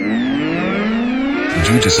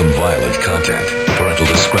Due to some violent content, parental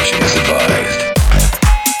discretion is advised.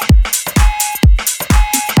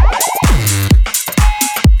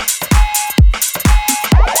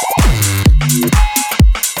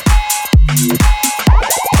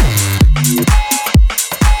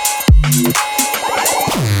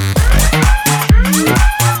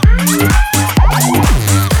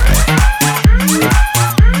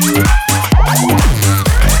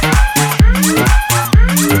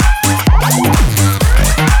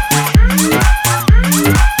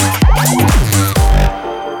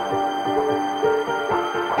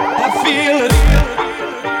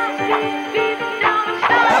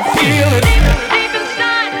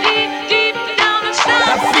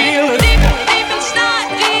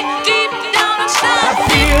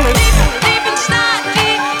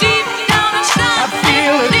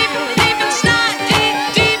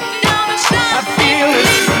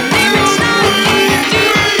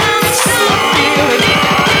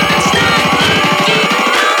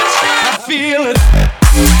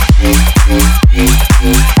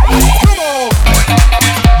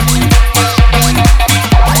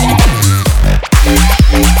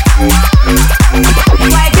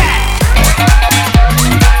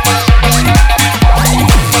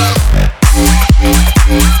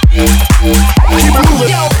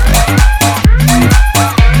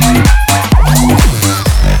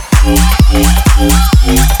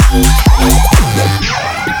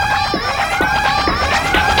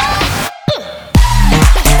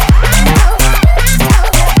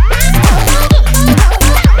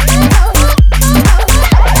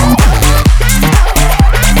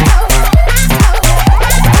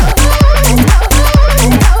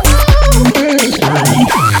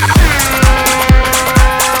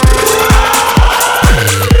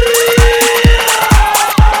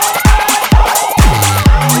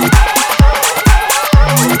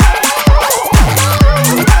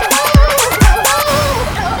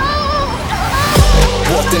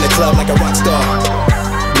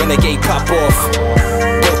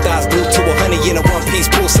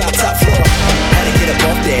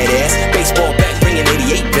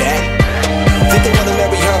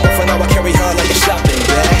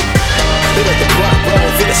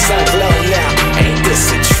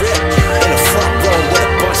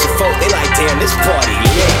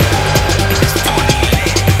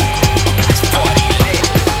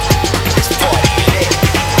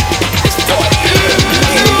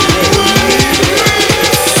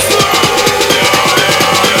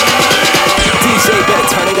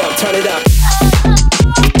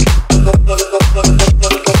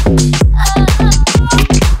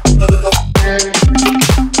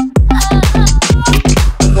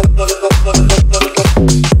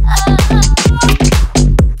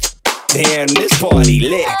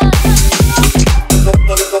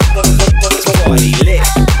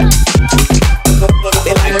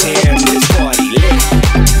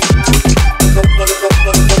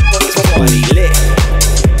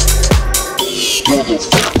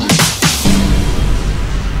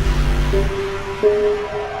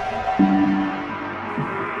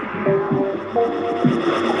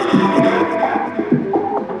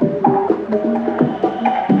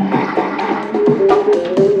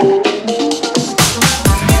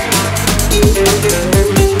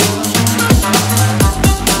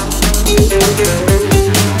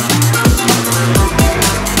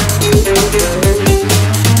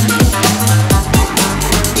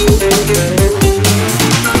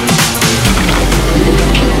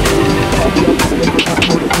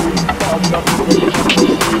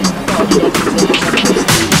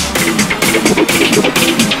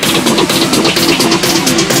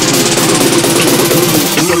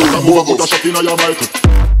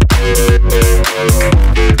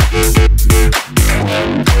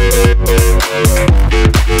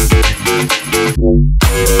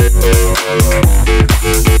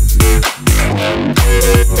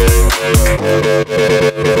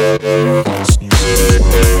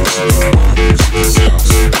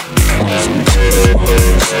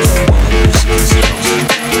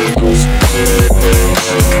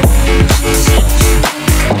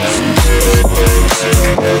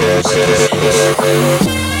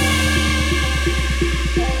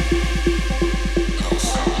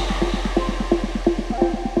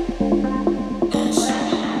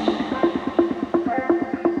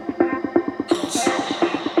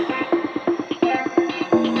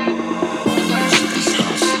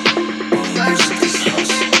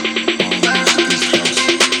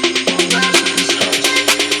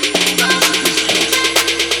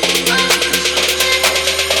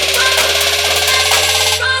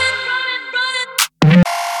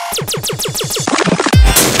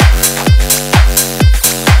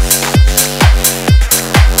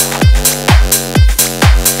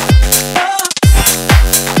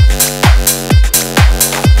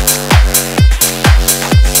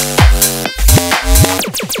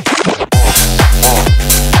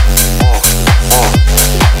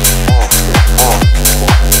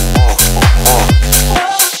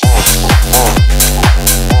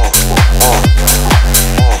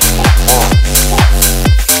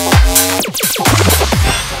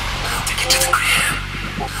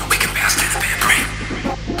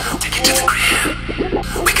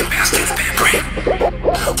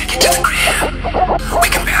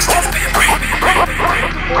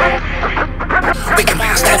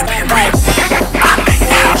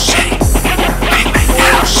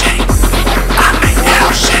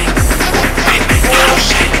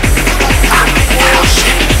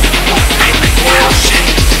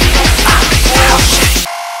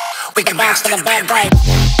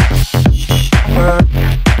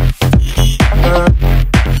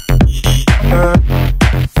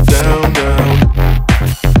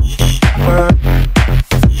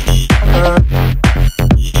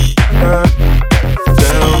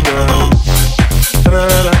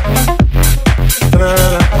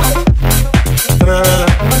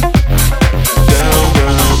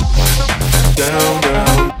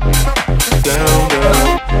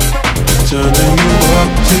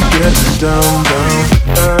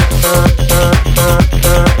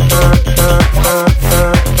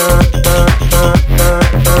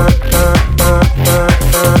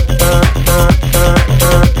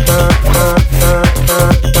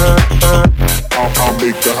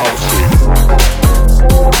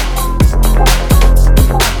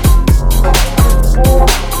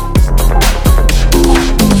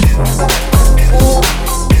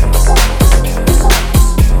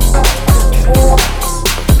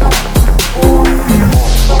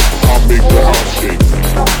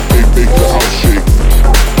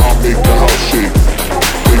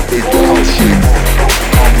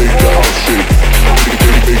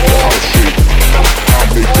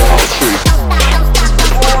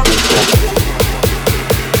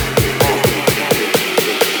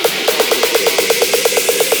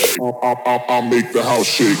 I make the house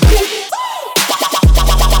shake.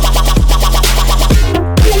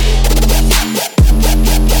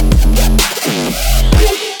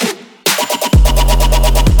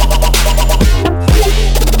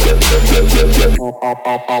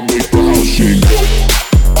 I make the house shake.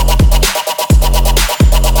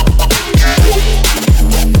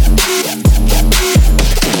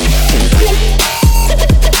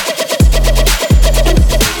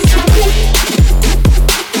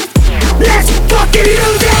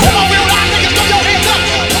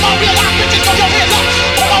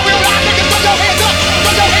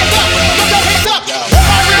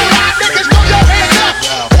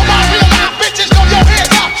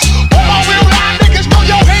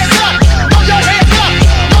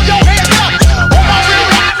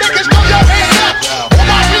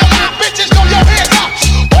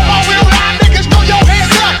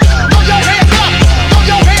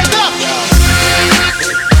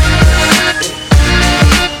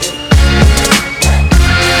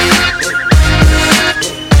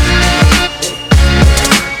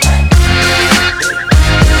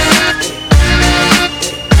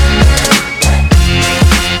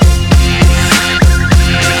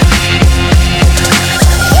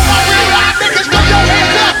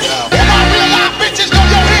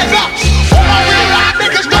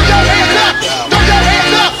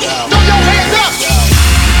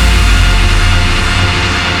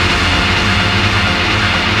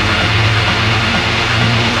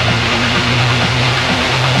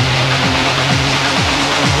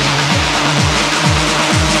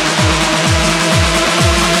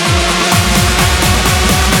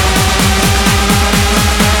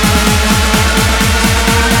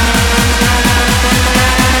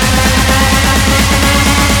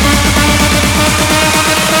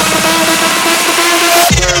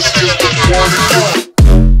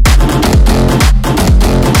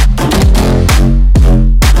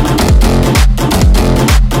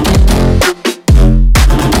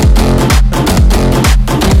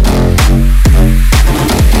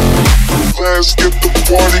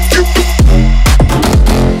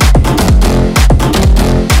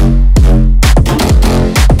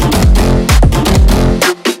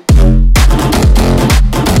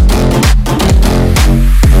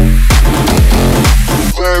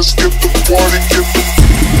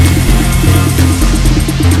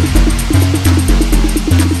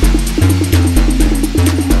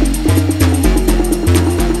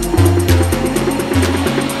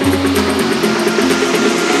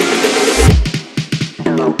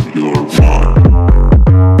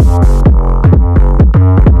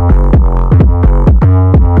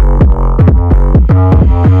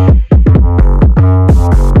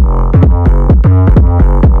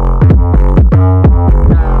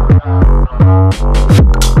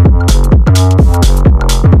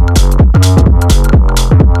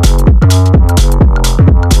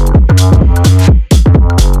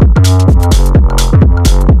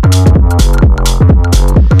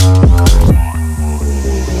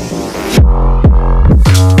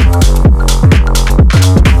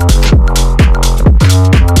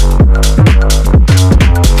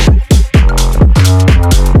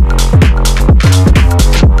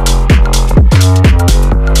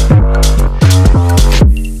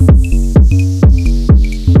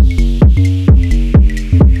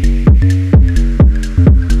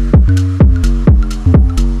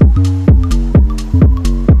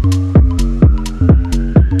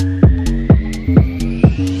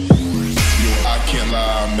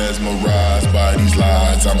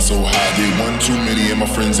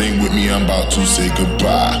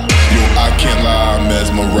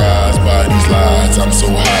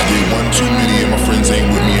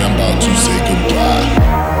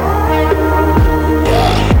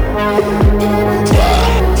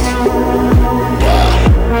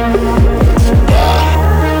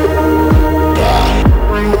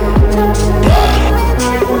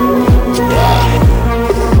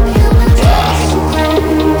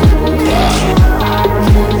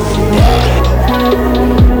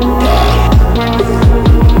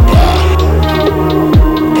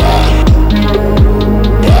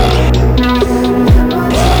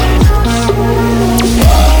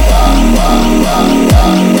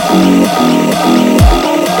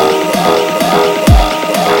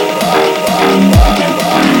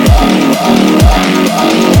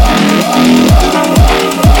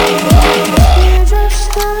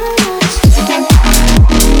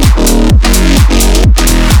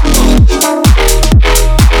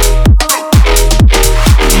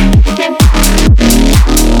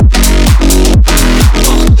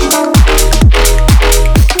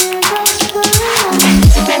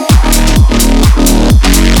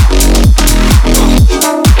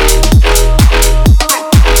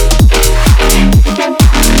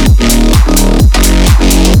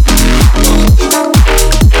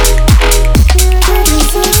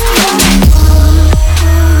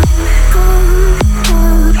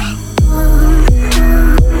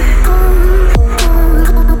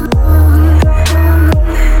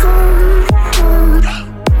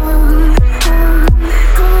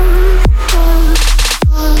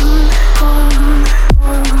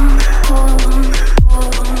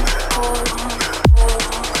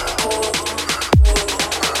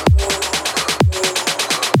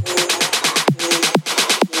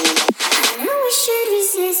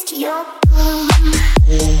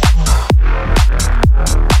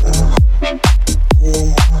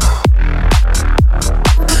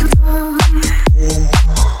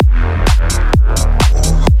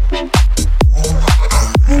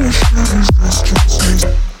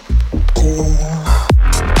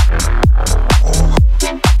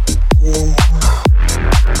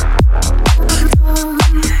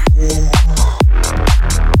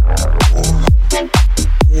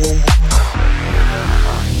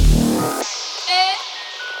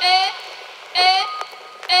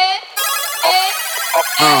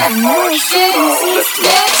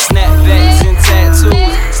 Snapbacks and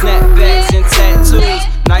tattoos, snapbacks and tattoos,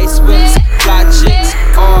 nice whips, fly chicks,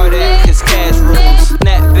 all that, cause cash rules.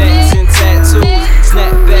 Snapbacks and tattoos,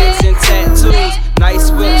 snapbacks and tattoos,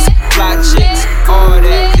 nice whips, fly chicks, all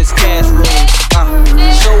that, cause cash rules.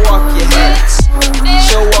 Show off your hats,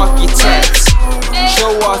 show off your tats,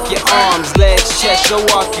 show off your arms, legs, chest, show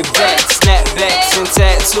off your back. Snapbacks and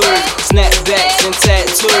tattoos, snapbacks and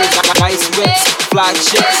tattoos, nice whips, fly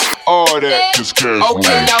chicks, all that, just cash.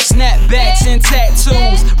 Okay, now snapbacks and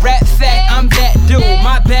tattoos. Rap fact, I'm that dude.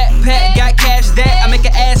 My backpack got cash that I make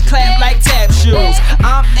an ass clap like tap shoes.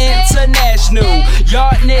 I'm international,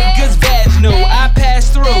 y'all niggas vaginal. I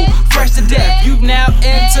pass through, fresh to death. You now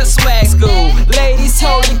into swag school. Ladies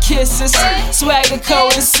holding kisses, swag the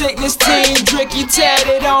code and sickness. Team Dricky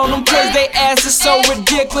tatted on them cause they ass is so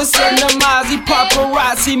ridiculous. And the Mozzie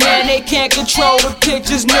paparazzi, man, they can't control the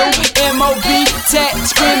pictures. New MOB tat,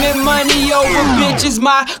 screaming money over bitches.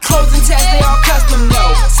 My clothes and tats, they all custom,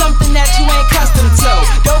 no. Something that you ain't custom to.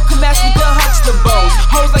 Don't come ask me the Huxtables.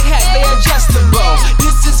 Hoes like hats, they adjustable.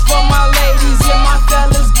 This is for my ladies and my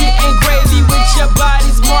fellas getting gravy with your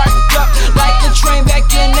bodies marked up like a train back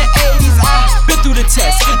in the 80s. I been through the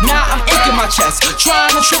test, now I'm aching my chest.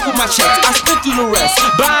 Trying to triple my checks, I spit through the rest.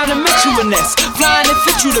 Buying a Mitchell and Ness, flying and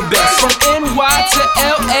fit you the best. From NY to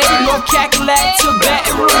LA, North Cackalack to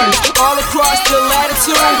Baton Rouge. All across the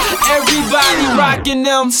latitude, everybody rocking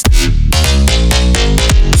them.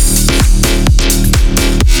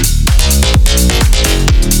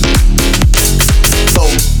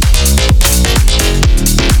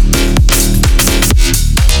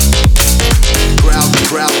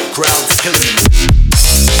 Crowd's killing me.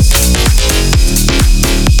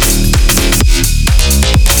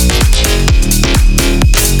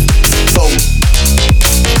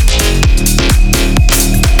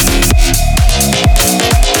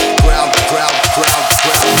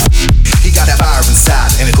 He got that fire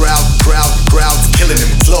inside, and the crowd's killing him.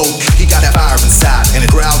 Flow. He got that fire inside, and the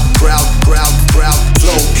crowd,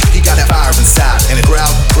 flow. He got that fire inside, and the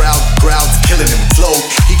crowd's killing him. Flow.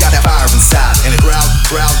 He got that fire inside, and the crowd.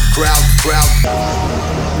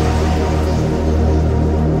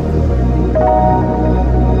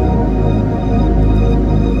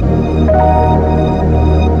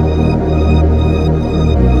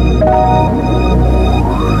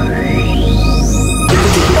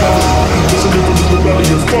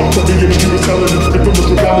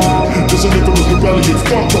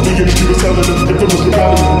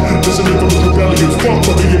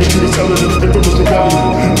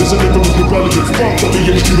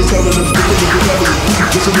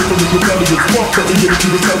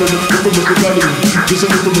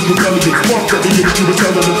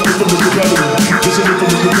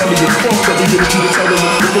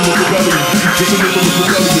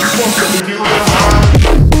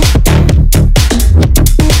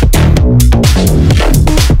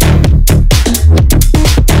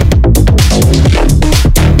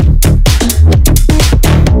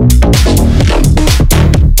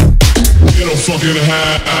 Fucking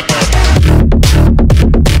high.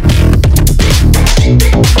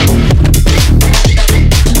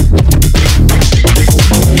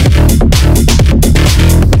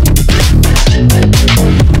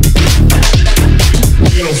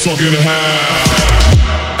 Fucking high.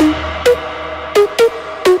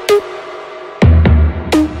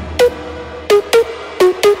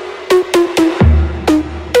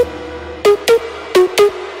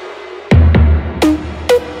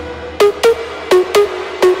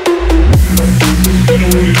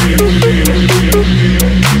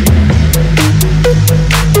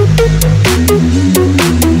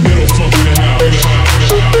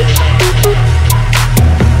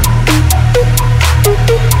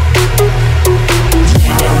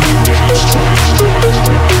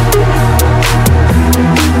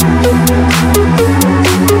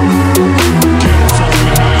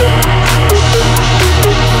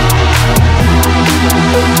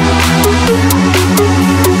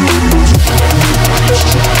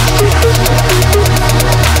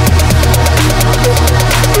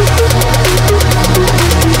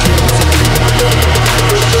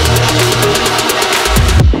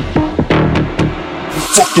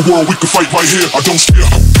 Fuck the world, we can fight right here. I don't fear.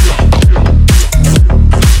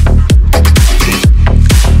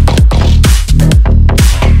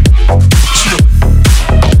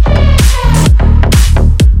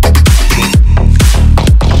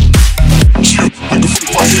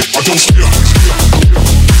 I don't fear.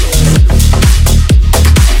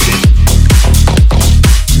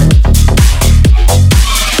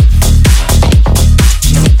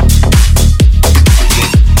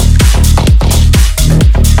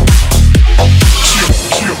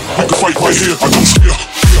 We can fight right here. I don't fear.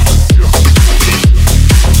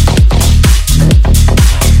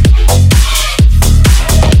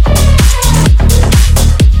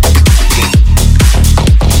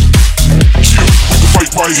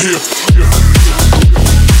 Right here.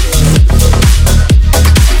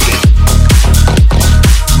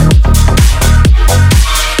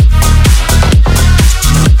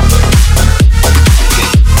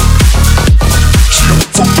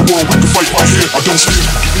 Fuck the world, we can fight right here. I don't fear.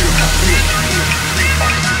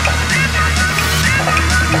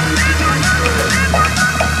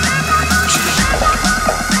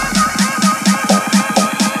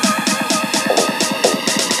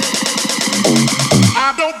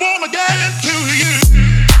 I don't wanna get